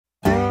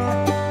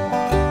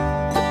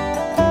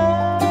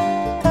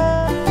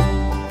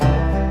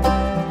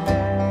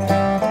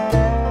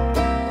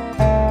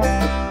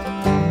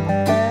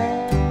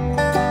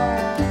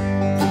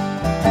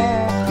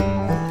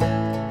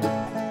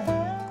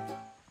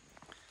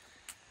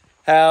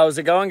How's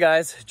it going,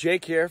 guys?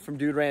 Jake here from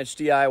Dude Ranch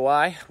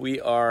DIY. We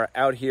are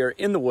out here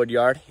in the wood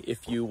yard.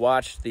 If you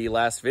watched the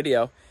last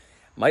video, it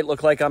might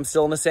look like I'm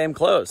still in the same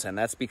clothes, and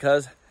that's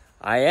because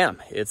I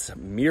am. It's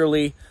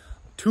merely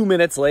 2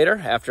 minutes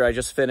later after I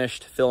just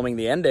finished filming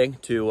the ending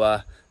to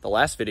the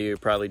last video you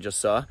probably just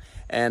saw.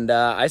 And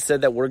I said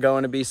that we're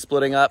going to be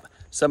splitting up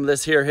some of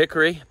this here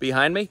hickory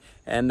behind me,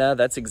 and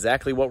that's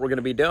exactly what we're going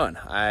to be doing.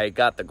 I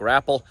got the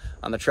grapple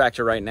on the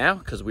tractor right now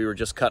because we were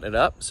just cutting it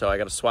up, so I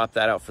got to swap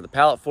that out for the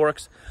pallet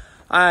forks.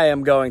 I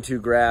am going to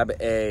grab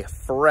a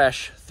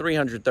fresh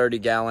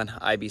 330-gallon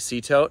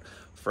IBC tote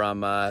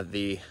from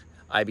the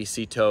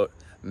IBC tote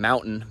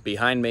mountain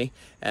behind me,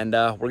 and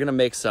we're going to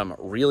make some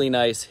really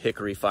nice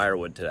hickory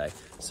firewood today.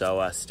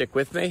 So stick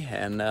with me,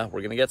 and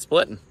we're going to get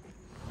splitting.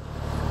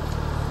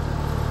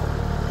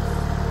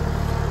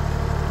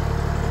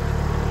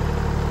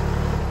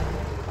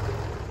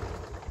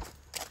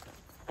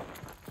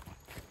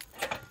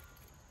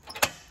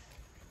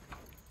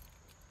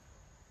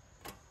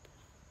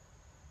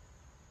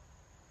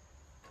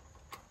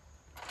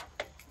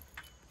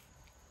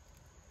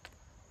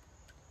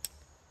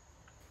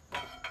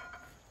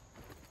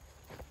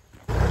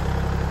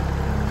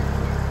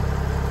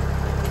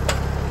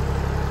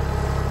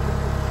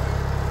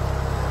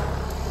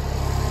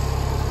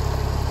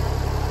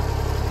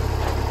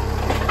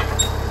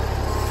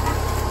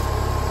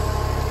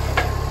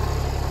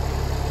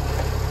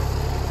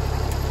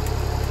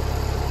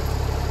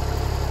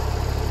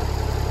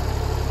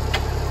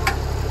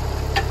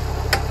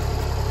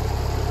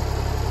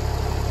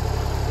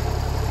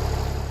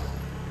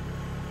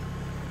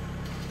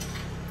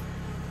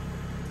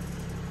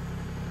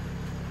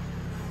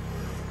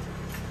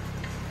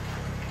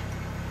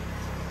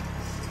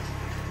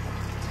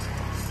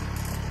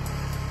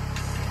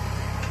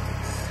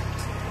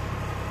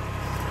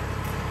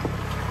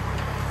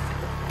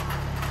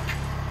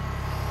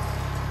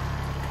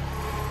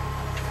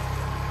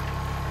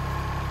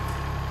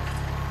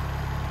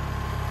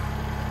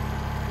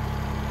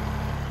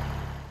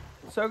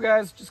 So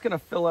guys, just gonna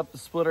fill up the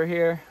splitter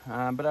here,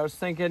 but I was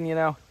thinking, you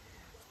know,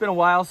 it's been a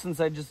while since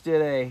I just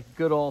did a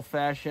good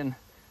old-fashioned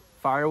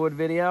firewood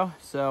video,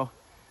 so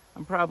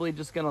I'm probably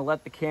just gonna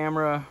let the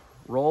camera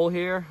roll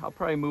here. I'll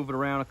probably move it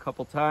around a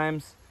couple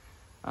times,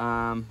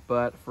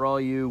 but for all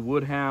you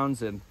wood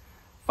hounds and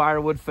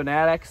firewood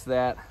fanatics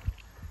that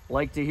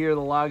like to hear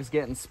the logs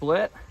getting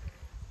split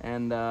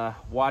and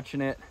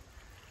watching it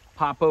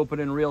pop open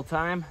in real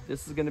time,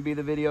 this is gonna be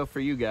the video for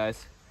you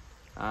guys.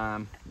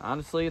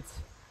 Honestly, it's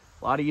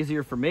a lot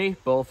easier for me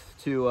both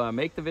to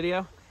make the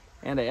video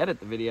and to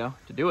edit the video,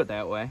 to do it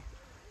that way.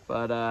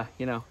 But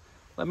you know,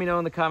 let me know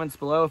in the comments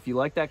below if you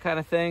like that kind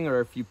of thing,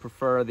 or if you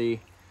prefer the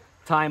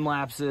time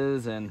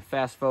lapses and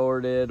fast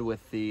forwarded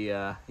with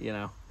the you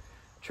know,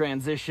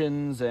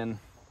 transitions and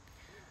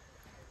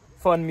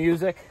fun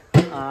music.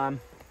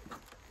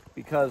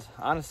 Because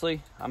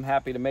honestly, I'm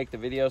happy to make the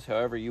videos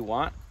however you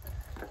want.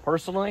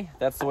 Personally,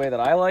 that's the way that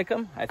I like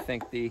them. I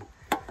think the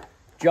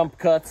jump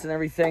cuts and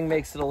everything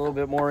makes it a little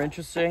bit more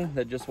interesting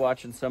than just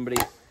watching somebody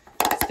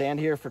stand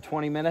here for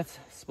 20 minutes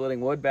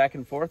splitting wood back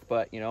and forth.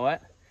 But you know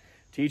what?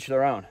 To each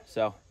their own.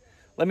 So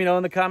let me know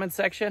in the comments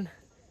section,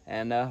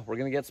 and we're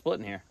gonna get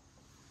splitting here.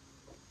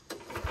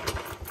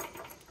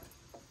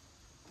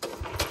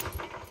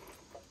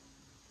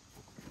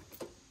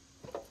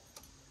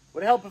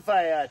 Would help if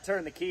I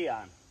turn the key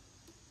on.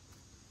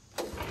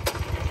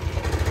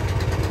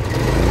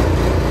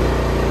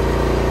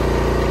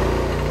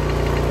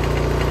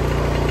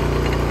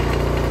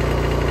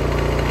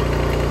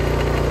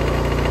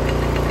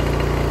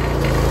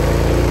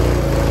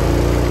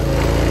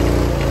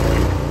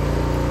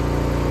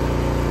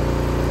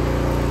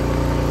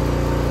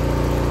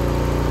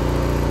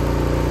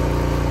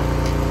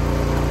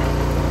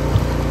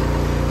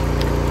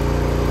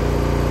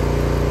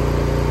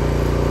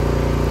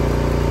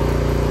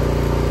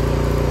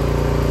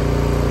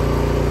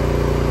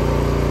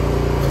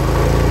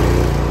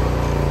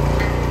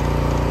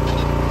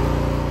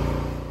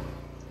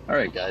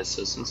 Alright guys,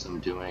 so since I'm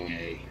doing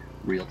a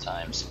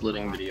real-time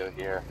splitting video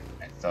here,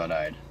 I thought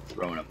I'd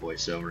throw in a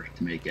voiceover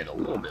to make it a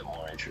little bit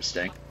more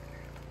interesting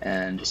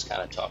and just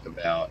kind of talk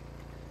about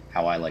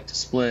how I like to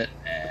split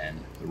and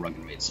the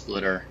RuggedMade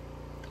splitter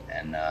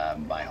and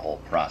my whole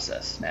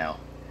process. Now,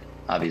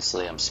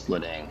 obviously I'm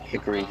splitting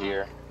hickory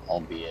here,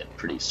 albeit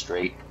pretty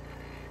straight.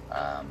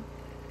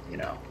 You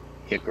know,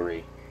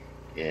 hickory,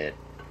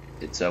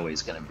 it's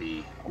always going to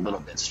be a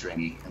little bit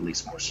stringy, at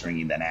least more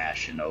stringy than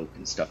ash and oak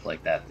and stuff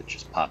like that that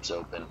just pops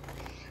open.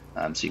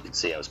 So you can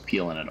see I was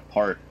peeling it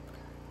apart,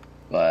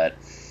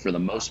 but for the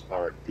most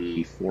part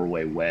the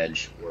 4-way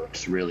wedge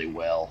works really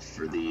well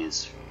for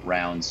these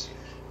rounds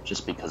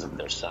just because of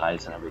their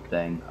size and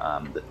everything.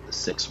 The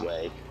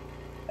 6-way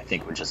I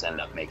think would just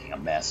end up making a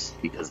mess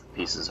because the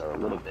pieces are a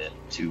little bit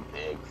too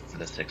big for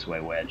the 6-way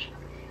wedge,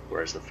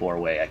 whereas the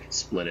 4-way I could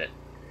split it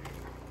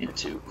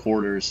into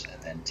quarters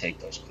and then take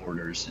those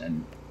quarters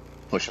and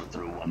push them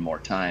through one more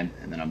time,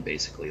 and then I'm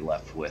basically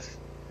left with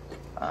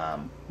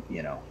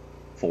you know,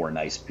 4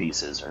 nice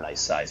pieces or nice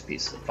size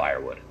pieces of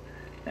firewood.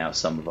 Now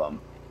some of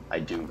them I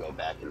do go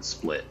back and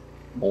split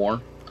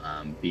more,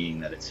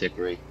 being that it's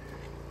Hickory.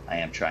 I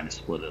am trying to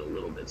split it a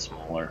little bit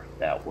smaller,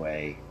 that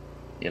way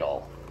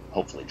it'll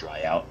hopefully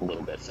dry out a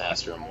little bit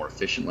faster and more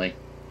efficiently.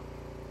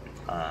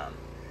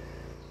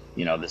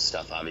 You know, this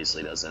stuff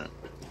obviously doesn't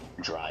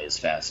dry as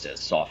fast as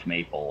soft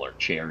maple or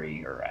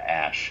cherry or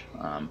ash,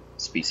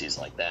 species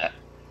like that,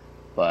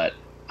 but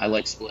I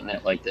like splitting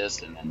it like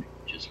this, and then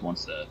just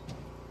once the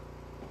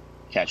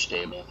catch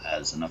table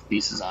has enough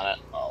pieces on it,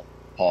 I'll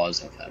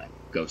pause and kind of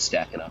go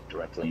stack it up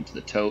directly into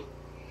the tote.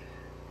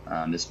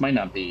 This might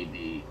not be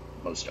the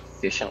most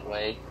efficient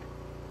way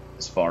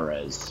as far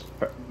as,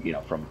 you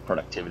know, from a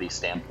productivity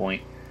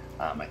standpoint.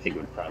 I think it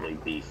would probably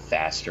be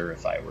faster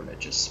if I were to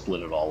just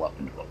split it all up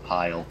into a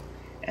pile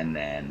and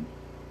then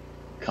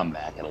come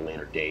back at a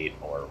later date,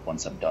 or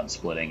once I'm done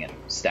splitting, and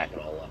stack it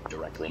all up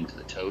directly into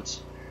the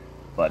totes.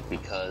 But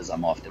because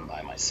I'm often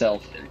by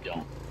myself and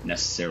don't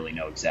necessarily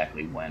know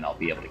exactly when I'll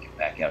be able to get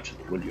back out to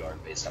the wood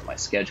yard based on my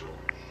schedule,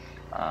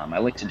 I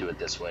like to do it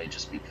this way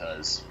just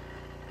because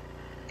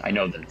I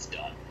know that it's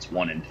done. It's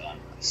one and done.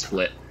 I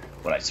split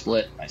what I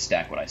split, I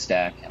stack what I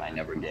stack, and I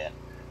never get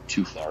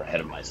too far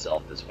ahead of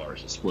myself as far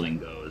as the splitting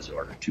goes,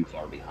 or too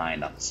far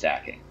behind on the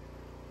stacking.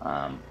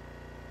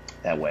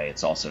 That way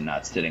it's also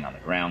not sitting on the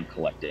ground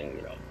collecting,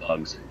 you know,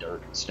 bugs and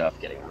dirt and stuff,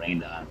 getting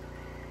rained on.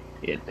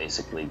 It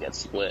basically gets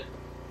split,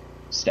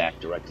 stacked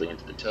directly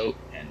into the tote,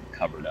 and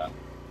covered up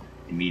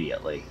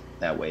immediately.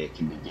 That way it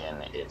can begin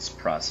its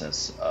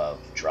process of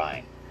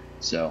drying.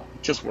 So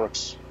it just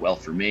works well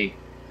for me.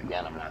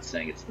 Again, I'm not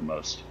saying it's the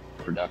most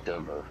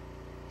productive or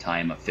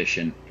time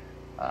efficient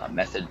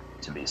method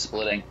to be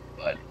splitting,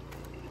 but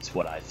it's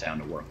what I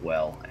found to work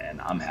well,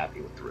 and I'm happy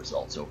with the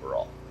results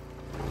overall.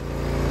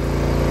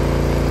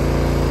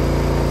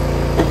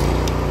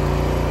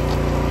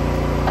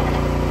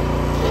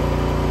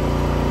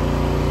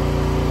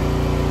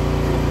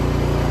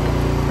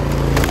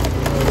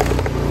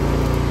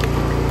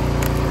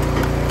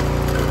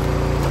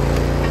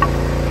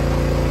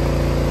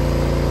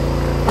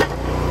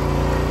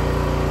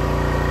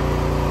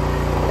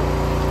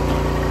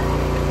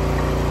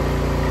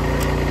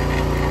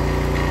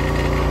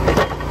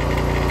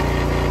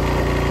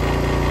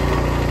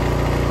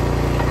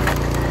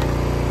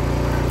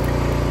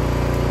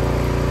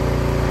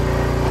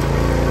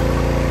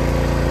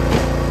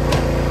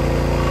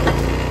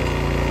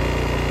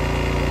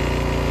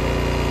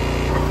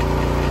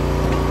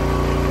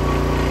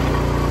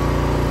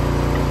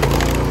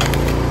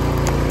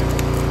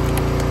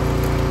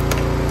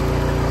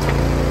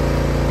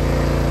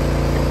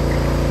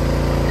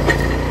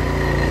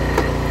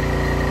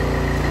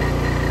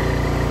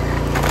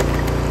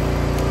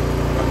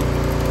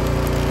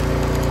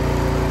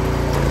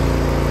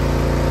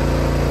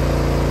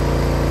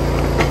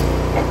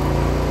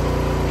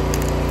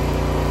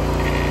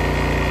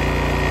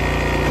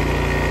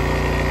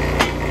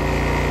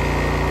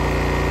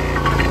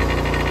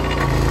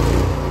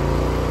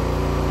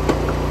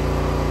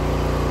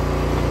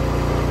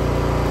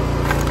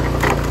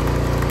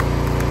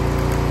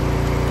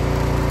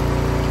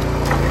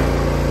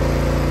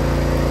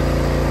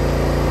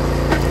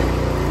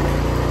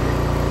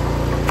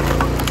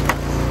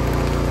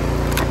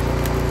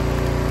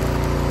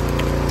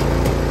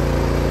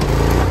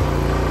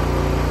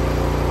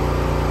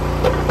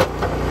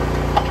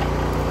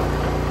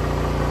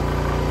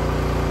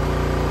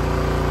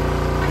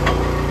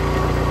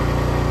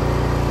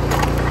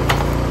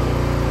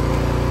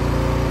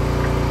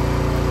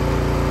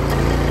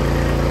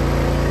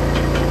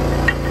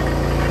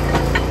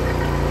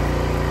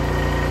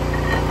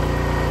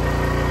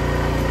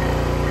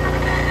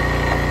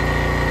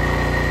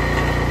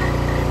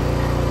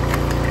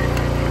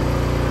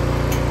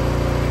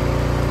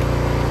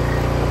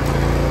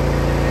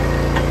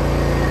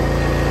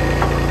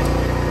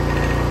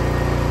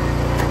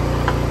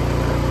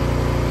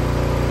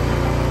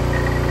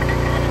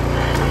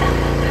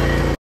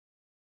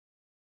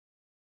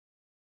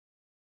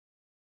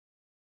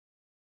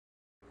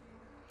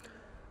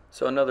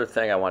 So another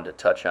thing I wanted to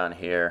touch on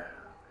here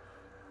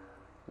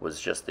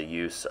was just the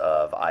use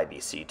of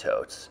IBC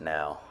totes.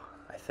 Now,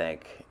 I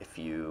think if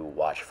you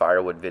watch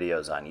Firewood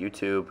videos on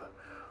YouTube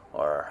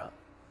or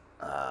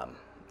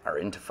are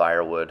into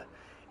Firewood,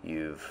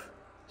 you've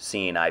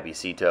seen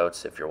IBC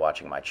totes. If you're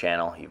watching my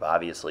channel, you've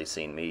obviously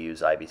seen me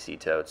use IBC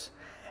totes,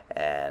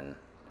 and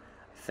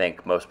I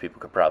think most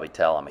people could probably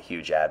tell I'm a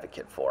huge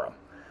advocate for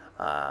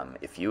them.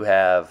 If you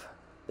have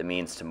the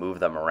means to move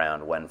them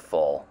around when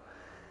full,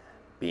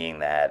 being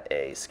that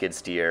a skid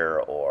steer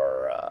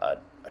or a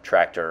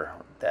tractor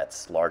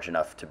that's large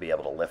enough to be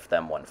able to lift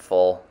them when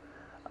full,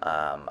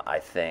 I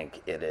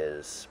think it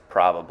is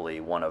probably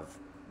one of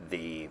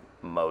the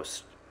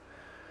most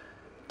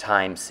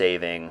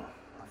time-saving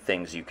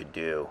things you could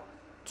do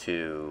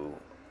to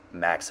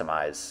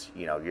maximize,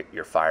 you know,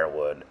 your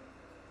firewood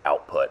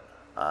output.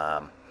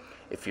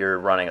 If you're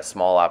running a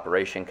small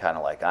operation, kind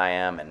of like I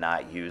am, and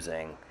not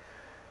using,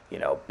 you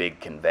know, big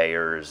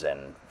conveyors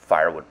and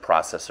firewood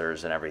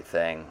processors and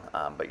everything,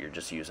 but you're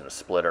just using a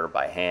splitter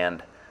by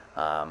hand,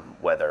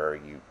 whether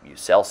you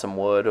sell some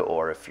wood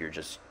or if you're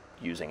just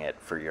using it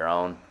for your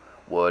own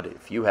wood.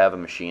 If you have a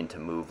machine to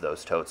move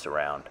those totes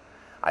around,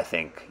 I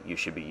think you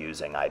should be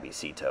using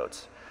IBC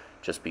totes,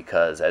 just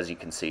because, as you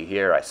can see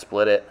here, I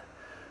split it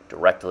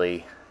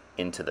directly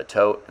into the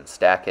tote and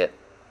stack it,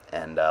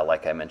 and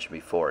like I mentioned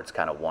before, it's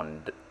kind of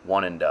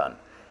one and done,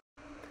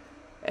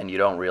 and you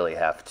don't really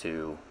have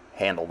to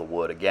handle the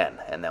wood again.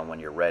 And then when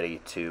you're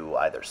ready to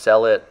either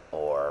sell it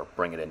or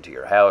bring it into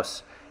your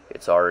house,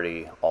 it's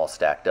already all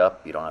stacked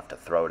up. You don't have to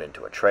throw it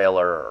into a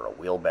trailer or a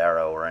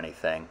wheelbarrow or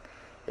anything.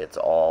 It's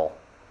all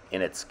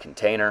in its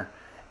container,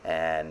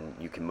 and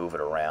you can move it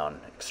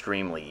around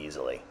extremely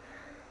easily.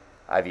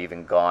 I've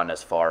even gone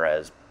as far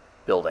as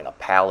building a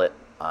pallet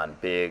on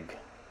big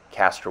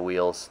caster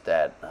wheels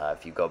that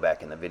if you go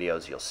back in the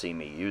videos, you'll see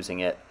me using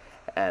it,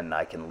 and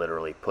I can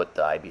literally put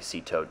the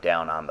IBC tote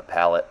down on the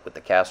pallet with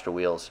the caster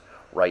wheels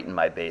right in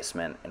my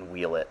basement and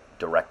wheel it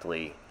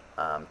directly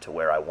to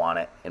where I want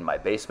it in my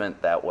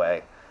basement. That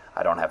way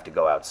I don't have to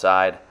go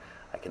outside.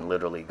 I can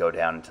literally go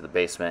down into the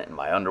basement in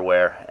my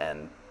underwear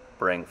and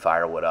bring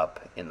firewood up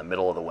in the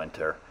middle of the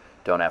winter.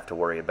 Don't have to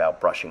worry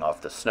about brushing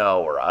off the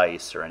snow or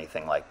ice or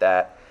anything like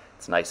that.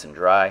 It's nice and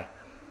dry,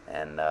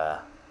 and the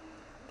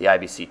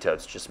IBC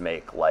totes just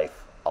make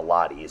life a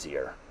lot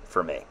easier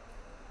for me.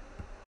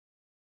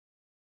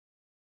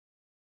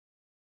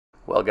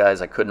 Well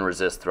guys, I couldn't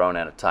resist throwing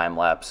in a time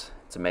lapse.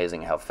 It's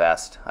amazing how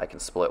fast I can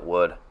split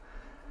wood.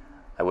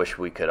 I wish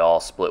we could all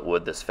split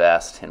wood this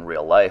fast in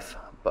real life,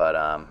 but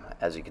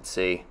as you can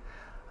see,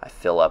 I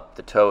fill up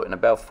the tote in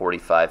about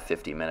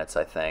 45-50 minutes,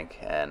 I think,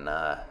 and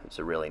it's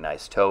a really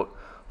nice tote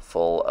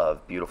full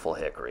of beautiful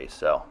hickory.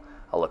 So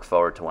I'll look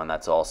forward to when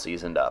that's all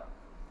seasoned up.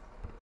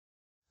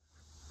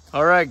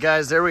 All right,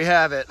 guys, there we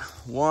have it.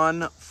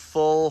 One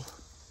full,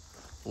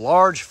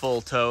 large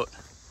full tote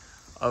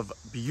of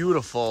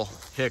beautiful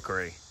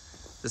hickory.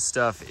 This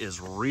stuff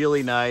is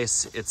really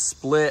nice. It's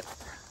split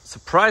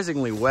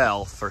surprisingly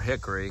well for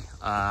hickory.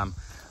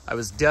 I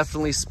was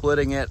definitely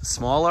splitting it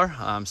smaller,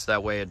 so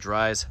that way it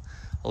dries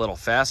a little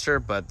faster,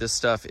 but this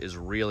stuff is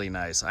really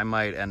nice. I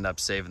might end up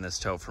saving this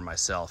tote for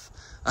myself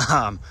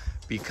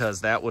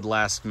because that would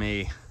last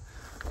me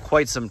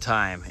quite some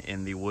time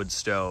in the wood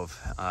stove,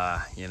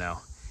 you know,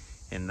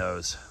 in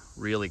those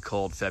really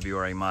cold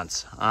February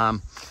months.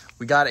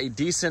 We got a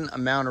decent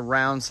amount of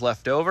rounds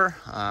left over.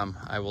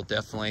 I will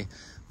definitely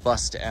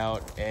bust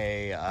out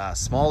a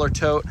smaller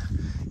tote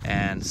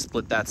and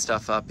split that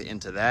stuff up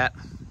into that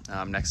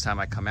next time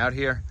I come out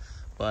here.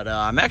 But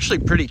I'm actually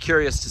pretty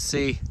curious to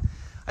see.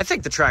 I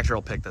think the tractor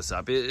will pick this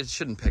up. It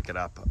shouldn't pick it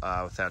up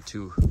without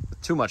too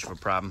much of a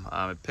problem.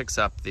 It picks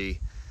up the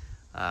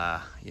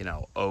you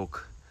know,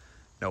 oak,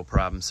 no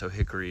problem. So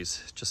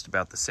hickory's just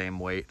about the same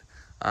weight.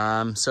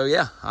 So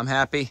yeah, I'm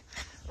happy.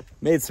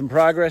 Made some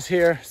progress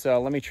here.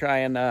 So let me try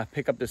and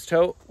pick up this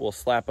tote. We'll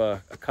slap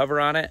a cover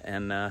on it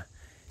and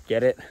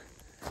get it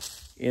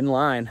in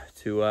line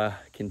to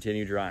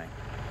continue drying.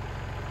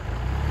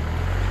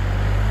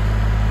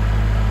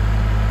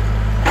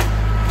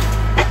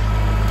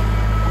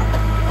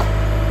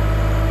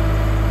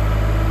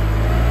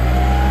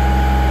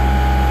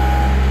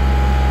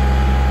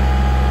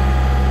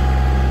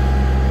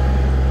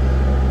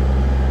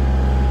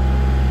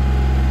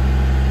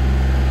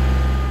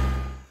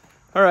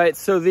 All right,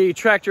 so the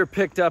tractor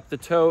picked up the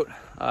tote,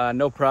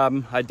 no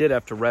problem. I did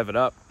have to rev it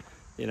up,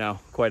 you know,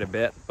 quite a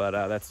bit, but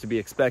that's to be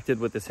expected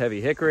with this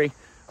heavy hickory.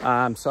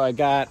 So I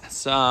got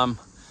some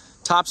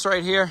tops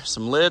right here,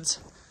 some lids.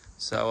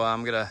 So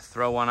I'm gonna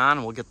throw one on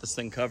and we'll get this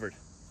thing covered.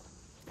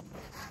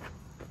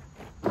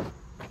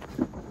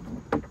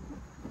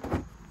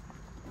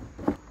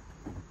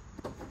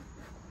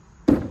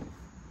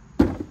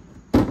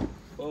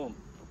 Boom.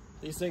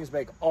 These things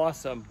make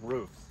awesome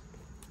roofs.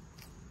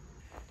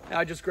 Now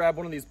I just grabbed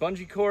one of these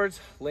bungee cords.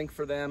 Link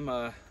for them,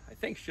 I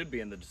think should be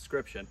in the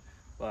description,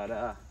 but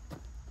I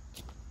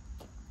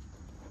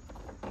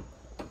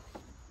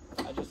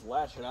just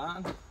lash it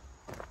on,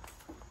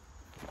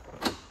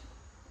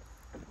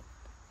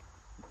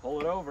 pull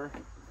it over,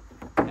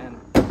 and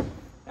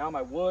now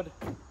my wood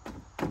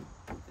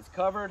is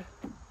covered,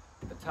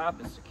 the top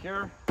is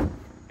secure,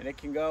 and it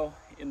can go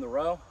in the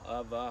row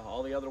of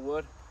all the other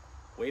wood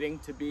waiting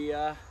to be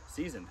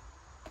seasoned.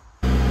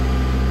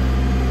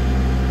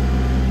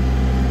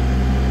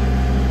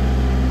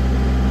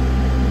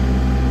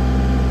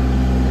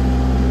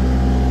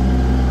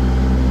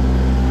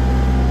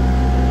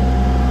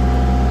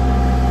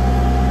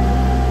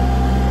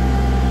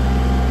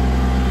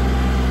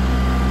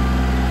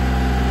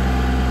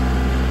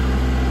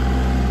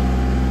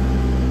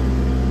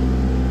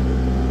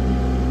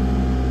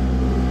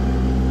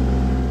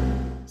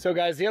 So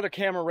guys, the other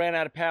camera ran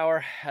out of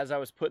power as I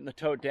was putting the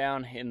tote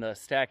down in the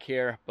stack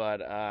here,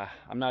 but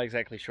I'm not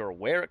exactly sure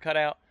where it cut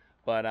out.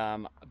 But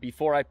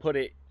before I put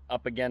it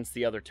up against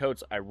the other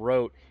totes, I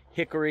wrote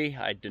Hickory.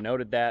 I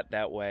denoted that.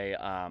 That way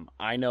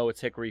I know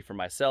it's Hickory for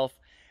myself.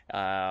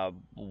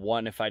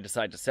 One, if I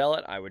decide to sell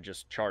it, I would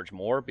just charge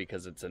more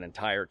because it's an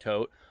entire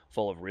tote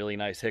full of really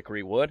nice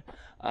hickory wood,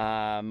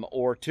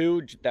 or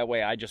 2, that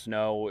way I just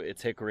know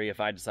it's hickory if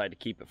I decide to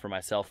keep it for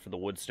myself for the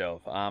wood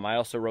stove. I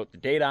also wrote the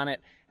date on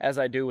it, as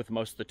I do with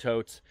most of the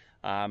totes.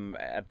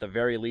 At the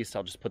very least,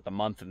 I'll just put the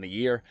month and the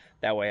year.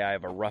 That way I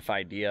have a rough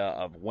idea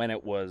of when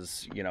it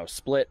was, you know,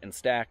 split and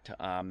stacked.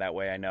 That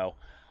way I know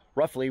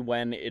roughly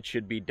when it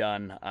should be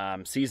done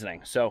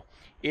seasoning. So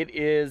it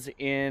is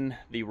in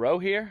the row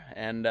here,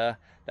 and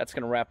that's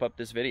going to wrap up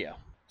this video.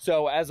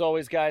 So as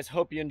always, guys,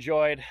 hope you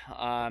enjoyed.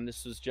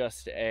 This was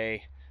just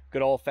a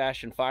good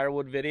old-fashioned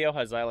firewood video,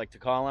 as I like to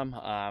call them.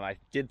 I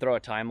did throw a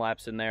time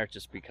lapse in there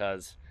just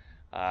because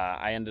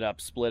I ended up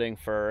splitting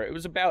for, it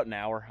was about an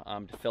hour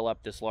to fill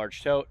up this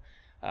large tote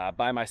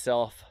by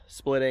myself,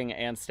 splitting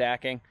and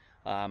stacking.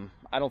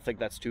 I don't think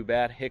that's too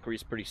bad.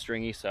 Hickory's pretty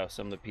stringy, so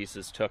some of the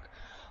pieces took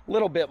a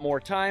little bit more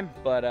time,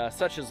 but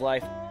such is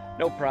life.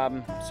 No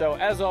problem. So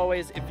as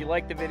always, if you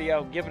like the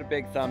video, give it a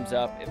big thumbs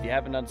up. If you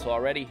haven't done so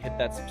already, hit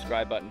that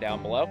subscribe button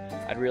down below.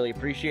 I'd really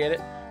appreciate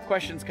it.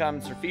 Questions,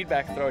 comments, or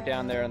feedback, throw it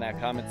down there in that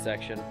comment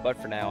section. But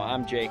for now,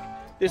 I'm Jake.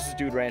 This is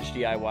Dude Ranch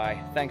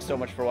DIY. Thanks so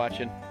much for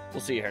watching.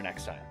 We'll see you here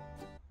next time.